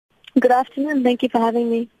Good afternoon. Thank you for having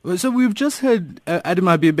me. So we've just heard Adam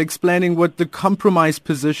Habib explaining what the compromise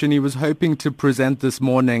position he was hoping to present this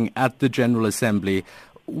morning at the General Assembly.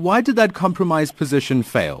 Why did that compromise position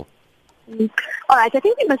fail? All right, I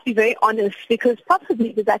think we must be very honest because possibly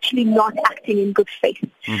he was actually not acting in good faith.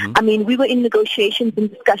 I mean, we were in negotiations and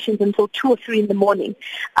discussions until 2 or 3 in the morning,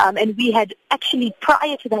 and we had actually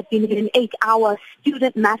prior to that been in an 8-hour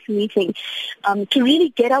student mass meeting to really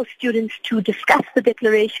get our students to discuss the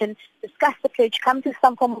declaration, discuss the pledge, come to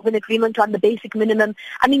some form of an agreement on the basic minimum.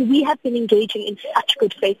 I mean, we have been engaging in such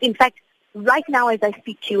good faith. In fact, right now as I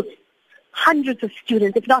speak to you, hundreds of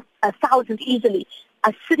students, if not thousands easily,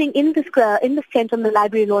 are sitting in this tent on the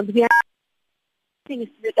library lawn. We are in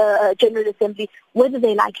a General Assembly, whether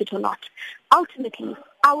they like it or not. Ultimately,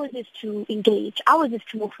 ours is to engage. Ours is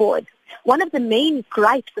to move forward. One of the main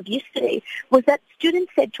gripes of yesterday was that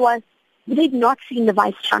students said to us they'd not seen the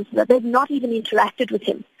Vice-Chancellor. They'd not even interacted with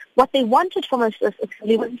him. What they wanted from us as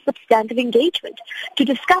Assembly was substantive engagement to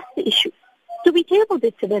discuss the issue. So we tabled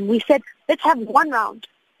it to them. We said, let's have one round.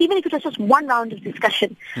 Even if it was just one round of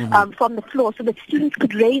discussion from the floor so that students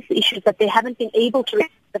could raise the issues that they haven't been able to raise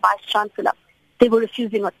with the Vice-Chancellor. They were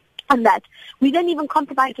refusing on that. We then even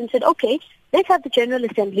compromised and said, okay, let's have the General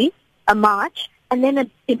Assembly, a march, and then an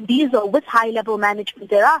imbizo with high-level management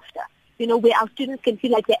thereafter, where our students can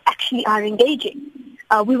feel like they actually are engaging.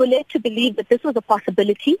 We were led to believe that this was a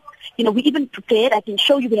possibility. We even prepared. I can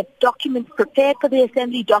show you we have documents prepared for the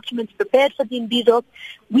Assembly, documents prepared for the imbizo.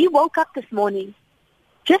 We woke up this morning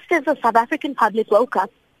just as the South African public woke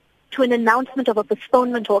up to an announcement of a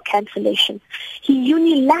postponement or cancellation. He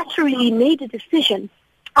unilaterally made a decision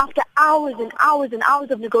after hours and hours and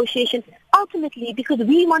hours of negotiation, ultimately because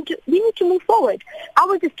we need to move forward.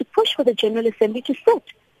 Ours is to push for the General Assembly to sit,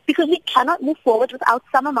 because we cannot move forward without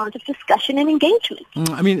some amount of discussion and engagement.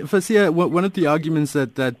 I mean, Fasiha, one of the arguments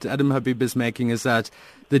that Adam Habib is making is that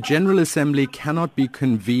the General Assembly cannot be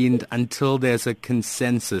convened until there's a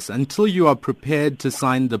consensus, until you are prepared to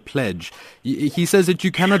sign the pledge. He says that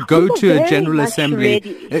you cannot go to a General Assembly.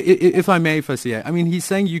 If I may, Fasiha, I mean, he's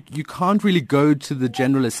saying you can't really go to the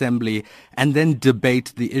General Assembly and then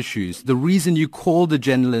debate the issues. The reason you call the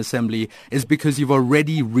General Assembly is because you've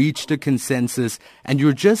already reached a consensus and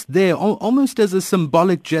you're just there almost as a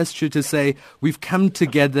symbolic gesture to say we've come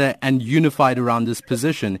together and unified around this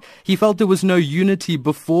position. He felt there was no unity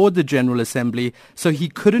before the General Assembly, so he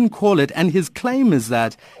couldn't call it. And his claim is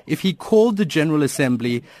that if he called the General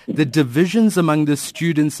Assembly, the divisions among the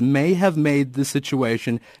students may have made the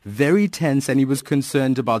situation very tense, and he was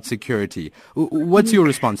concerned about security. What's your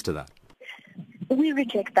response to that? We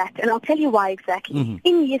reject that, and I'll tell you why exactly.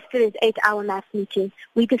 In yesterday's 8-hour mass meeting,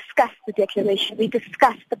 we discussed the declaration, we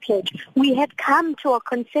discussed the pledge. We had come to a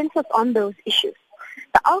consensus on those issues.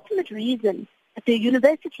 The ultimate reason that the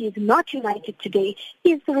university is not united today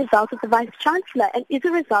is the result of the Vice-Chancellor and is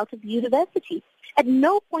a result of the university. At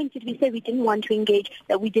no point did we say we didn't want to engage,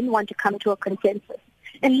 that we didn't want to come to a consensus.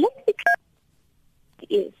 And let's be clear,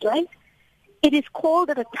 it is, right? It is called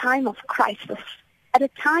at a time of crisis, at a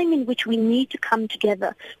time in which we need to come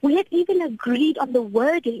together. We had even agreed on the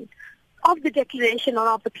wording of the declaration or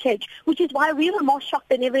of the pledge, which is why we were more shocked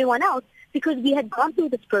than everyone else, because we had gone through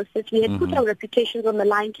this process. We had put our reputations on the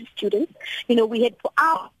line to students. We had for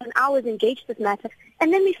hours and hours engaged this matter,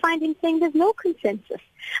 and then we find him saying there's no consensus.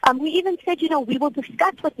 We even said, we will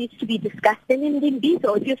discuss what needs to be discussed in the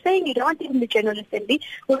imbizo. If you're saying you don't want it in the General Assembly,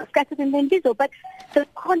 we'll discuss it in the imbizo. But the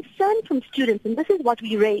concern from students, and this is what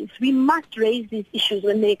we raise, we must raise these issues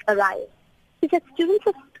when they arise, is that students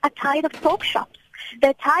are tired of talk shops.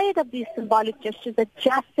 They're tired of these symbolic gestures that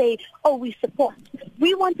just say, oh, we support.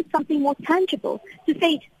 We wanted something more tangible to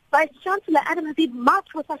say, Vice-Chancellor Adam Habib, march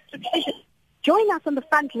with us to treasure. Join us on the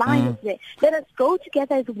front lines there. Let us go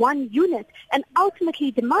together as one unit and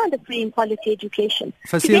ultimately demand a free and quality education.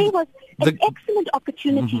 Today was an excellent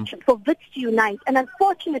opportunity for Wits to unite, and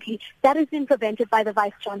unfortunately that has been prevented by the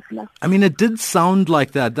Vice-Chancellor. I mean, it did sound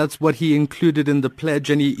like that. That's what he included in the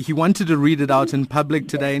pledge, and he wanted to read it out in public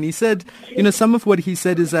today. And he said, some of what he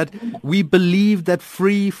said is that we believe that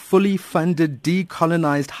free, fully funded,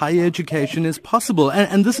 decolonised higher education is possible.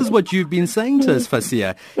 And this is what you've been saying to us,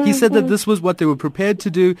 Fasiha. He said that this was what they were prepared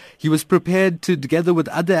to do. He was prepared to, together with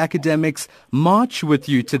other academics, march with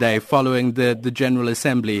you today following the General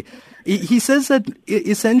Assembly. He says that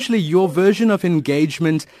essentially your version of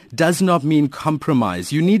engagement does not mean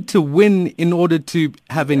compromise. You need to win in order to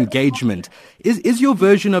have engagement. Is your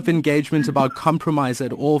version of engagement about compromise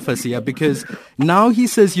at all, Fasiha? Because now he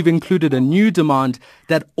says you've included a new demand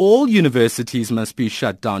that all universities must be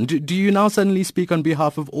shut down. Do you now suddenly speak on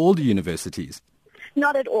behalf of all the universities?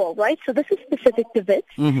 Not at all, right? So this is specific to Wits.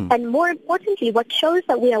 And more importantly, what shows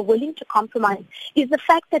that we are willing to compromise is the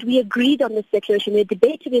fact that we agreed on this declaration. We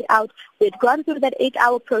debated it out. We had gone through that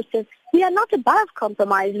 8-hour process. We are not above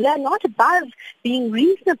compromise. We are not above being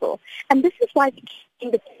reasonable. And this is why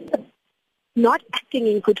we're not acting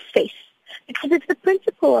in good faith. Because if the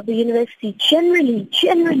principal of the university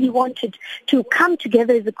generally wanted to come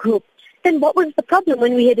together as a group, then what was the problem?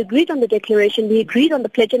 When we had agreed on the declaration, we agreed on the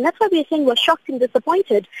pledge, and that's why we're saying we're shocked and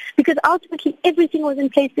disappointed, because ultimately everything was in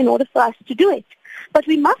place in order for us to do it. But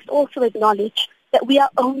we must also acknowledge that we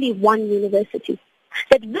are only one university,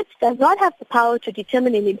 that Wits does not have the power to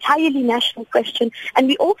determine an entirely national question, and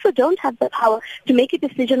we also don't have the power to make a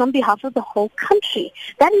decision on behalf of the whole country.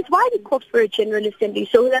 That is why we called for a General Assembly,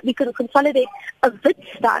 so that we could consolidate a Wits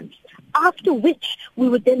stance, after which we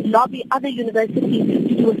would then lobby other universities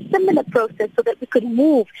to do a similar process so that we could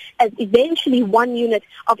move as eventually one unit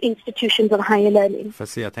of institutions of higher learning.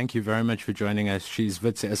 Fasiha, thank you very much for joining us. She's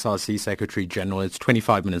Wits SRC Secretary General. It's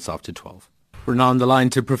 25 minutes after 12. We're now on the line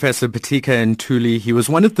to Professor Pitika Ntuli. He was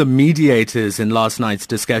one of the mediators in last night's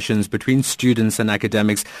discussions between students and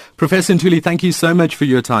academics. Professor Ntuli, thank you so much for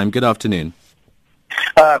your time. Good afternoon.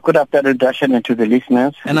 Good afternoon, Dhashen, and to the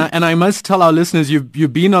listeners. And I must tell our listeners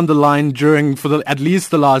you've been on the line for at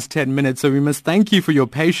least the last 10 minutes, so we must thank you for your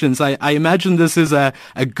patience. I imagine this is a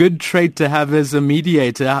good trait to have as a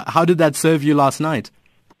mediator. How did that serve you last night?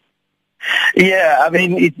 Yeah, I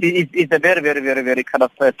mean, it's a very, very, very, very kind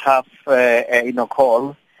of tough,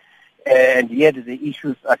 call, and yet the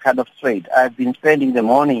issues are kind of straight. I've been spending the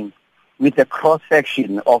morning with a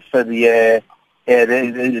cross-section of the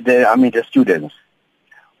students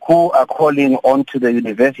who are calling on to the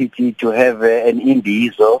university to have an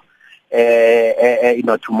imbizo,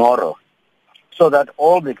 tomorrow, so that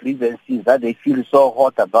all the grievances that they feel so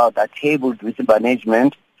hot about are tabled with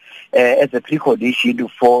management as a precondition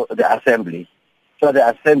for the assembly. So the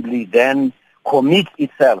assembly then commits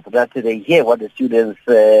itself that they hear what the students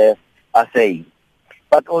are saying.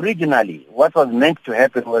 But originally, what was meant to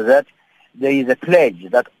happen was that there is a pledge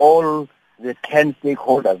that all the 10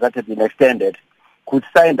 stakeholders that have been extended could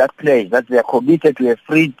sign that pledge that they are committed to a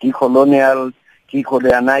free, decolonized,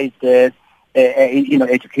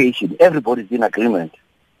 education. Everybody's in agreement.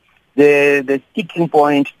 The sticking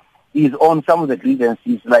point is on some of the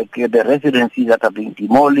grievances, like the residencies that are being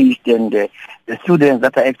demolished and the students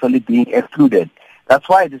that are actually being excluded. That's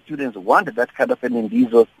why the students wanted that kind of an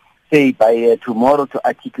individual, say, by tomorrow to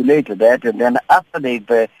articulate that, and then after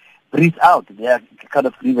they've breathed out their kind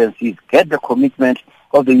of grievances, get the commitment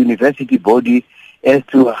of the university body as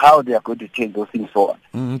to how they are going to take those things forward.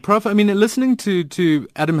 Prof, I mean, listening to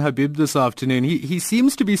Adam Habib this afternoon, he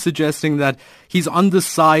seems to be suggesting that he's on the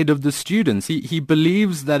side of the students. He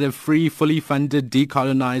believes that a free, fully funded,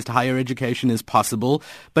 decolonized higher education is possible,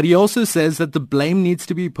 but he also says that the blame needs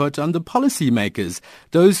to be put on the policymakers,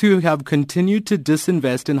 those who have continued to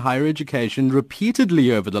disinvest in higher education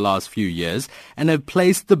repeatedly over the last few years and have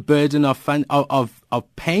placed the burden of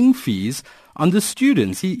paying fees on the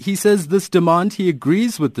students. He says this demand, he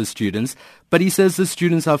agrees with the students, but he says the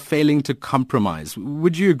students are failing to compromise.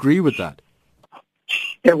 Would you agree with that?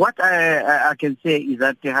 What I can say is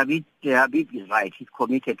that Habib is right. He's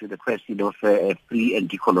committed to the question of free and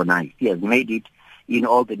decolonized. He has made it in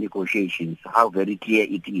all the negotiations, how very clear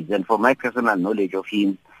it is. And from my personal knowledge of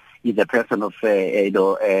him, he's a person of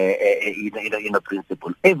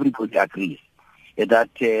principle. Everybody agrees that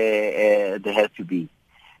there has to be.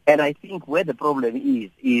 And I think where the problem is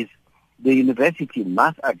the university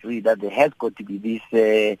must agree that there has got to be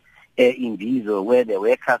this individual where the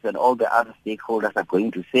workers and all the other stakeholders are going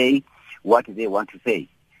to say what they want to say.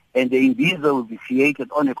 And the individual will be created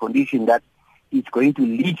on a condition that it's going to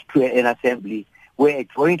lead to an assembly where a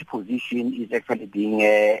joint position is actually being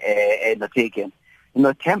taken.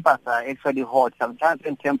 Tempers are actually hot. Sometimes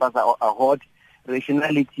when tempers are hot,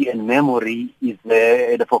 rationality and memory is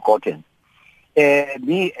forgotten.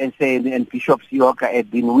 Me and Bishop Sioka have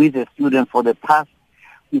been with the students for the past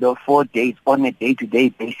 4 days on a day-to-day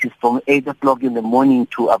basis from 8 o'clock in the morning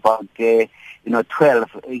to about 12,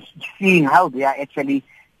 seeing how they are actually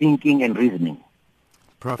thinking and reasoning.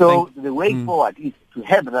 Prof, so the way forward is to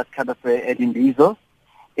have that kind of an individual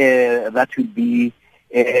that will be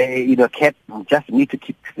kept. Just need to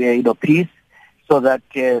keep peace so that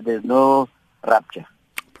there's no rupture.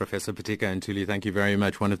 Professor Pitika Ntuli, thank you very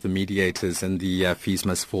much. One of the mediators in the Fees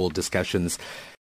Must Fall discussions.